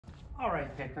All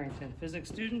right, Pickerington physics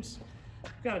students,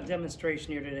 I've got a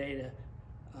demonstration here today to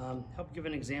help give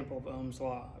an example of Ohm's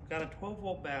law. I've got a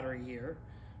 12-volt battery here,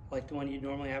 like the one you'd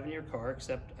normally have in your car,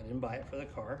 except I didn't buy it for the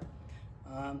car.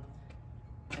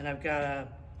 And I've got a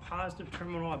positive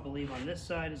terminal, I believe, on this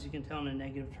side, as you can tell, and a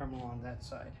negative terminal on that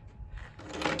side.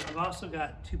 I've also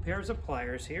got two pairs of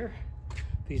pliers here.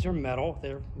 These are metal.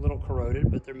 They're a little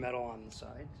corroded, but they're metal on the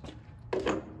sides.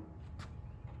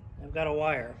 I've got a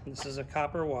wire. This is a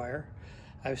copper wire.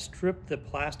 I've stripped the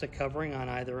plastic covering on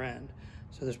either end.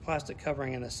 So there's plastic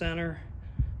covering in the center,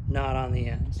 not on the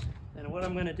ends. And what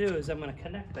I'm going to do is I'm going to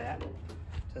connect that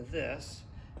to this.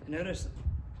 And notice,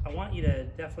 I want you to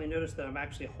definitely notice that I'm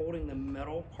actually holding the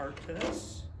metal part to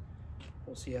this.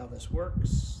 We'll see how this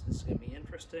works. This is going to be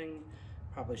interesting.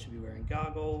 Probably should be wearing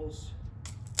goggles.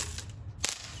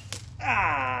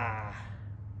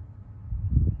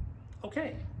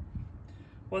 Okay.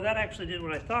 Well, that actually did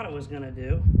what I thought it was going to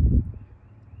do.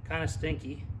 Kind of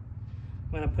stinky.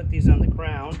 I'm going to put these on the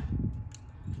ground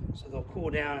so they'll cool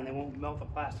down and they won't melt the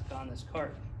plastic on this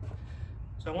cart.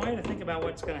 So I want you to think about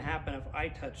what's going to happen if I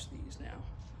touch these now.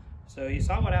 So you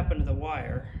saw what happened to the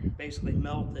wire. It basically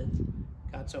melted,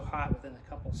 got so hot within a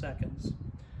couple seconds.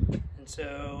 And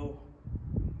so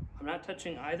I'm not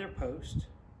touching either post.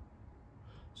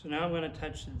 So now I'm going to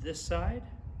touch this side,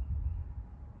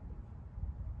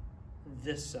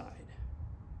 this side.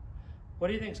 What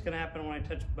do you think is going to happen when I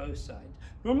touch both sides?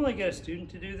 Normally I get a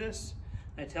student to do this.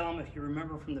 I tell them, if you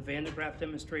remember from the Van de Graaff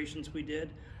demonstrations we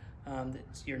did,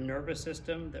 it's your nervous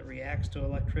system that reacts to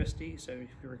electricity. So if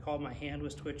you recall, my hand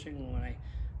was twitching when I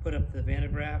put up the Van de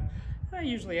Graaff. I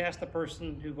usually ask the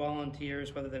person who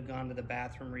volunteers whether they've gone to the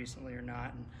bathroom recently or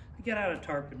not, and I get out a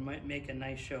tarp and might make a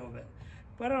nice show of it.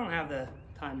 But I don't have the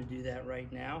time to do that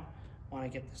right now. I want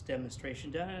to get this demonstration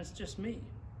done, and it's just me.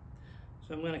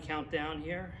 So I'm going to count down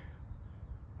here.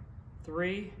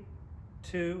 3,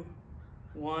 2,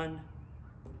 1.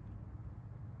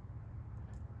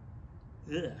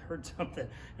 Ugh, heard something,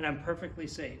 and I'm perfectly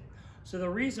safe. So the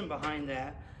reason behind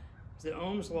that is that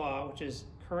Ohm's law, which is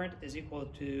current is equal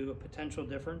to a potential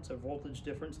difference, a voltage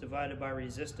difference divided by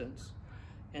resistance.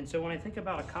 And so when I think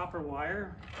about a copper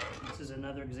wire, this is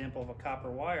another example of a copper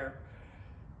wire,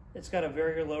 it's got a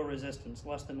very low resistance,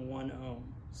 less than 1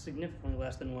 ohm, significantly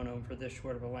less than 1 ohm for this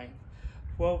short of a length.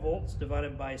 12 volts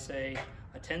divided by, say,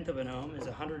 1/10 of an ohm is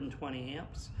 120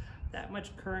 amps. That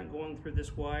much current going through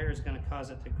this wire is going to cause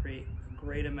it to create a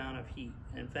great amount of heat.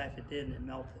 And in fact, it did, and it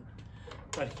melted.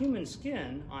 But human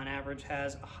skin, on average,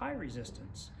 has a high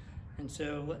resistance. And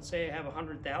so let's say I have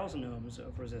 100,000 ohms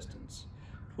of resistance.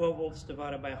 12 volts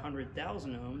divided by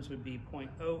 100,000 ohms would be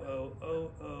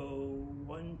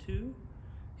 0.000012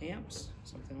 amps,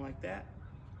 something like that.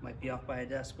 Might be off by a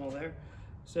decimal there.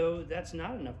 So that's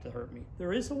not enough to hurt me.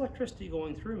 There is electricity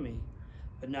going through me,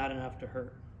 but not enough to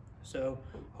hurt. So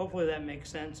hopefully that makes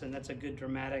sense, and that's a good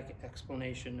dramatic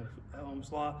explanation of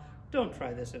Ohm's law. Don't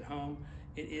try this at home.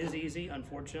 It is easy,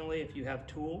 unfortunately, if you have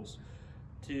tools.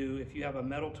 If you have a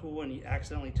metal tool and you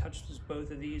accidentally touch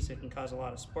both of these, it can cause a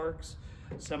lot of sparks.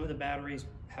 Some of the batteries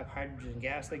have hydrogen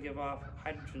gas they give off.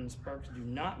 Hydrogen and sparks do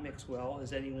not mix well,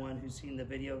 as anyone who's seen the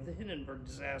video of the Hindenburg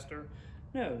disaster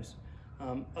knows.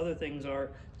 Other things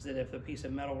is that if a piece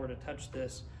of metal were to touch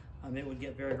this, it would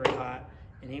get very, very hot.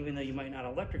 And even though you might not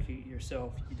electrocute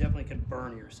yourself, you definitely could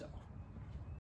burn yourself.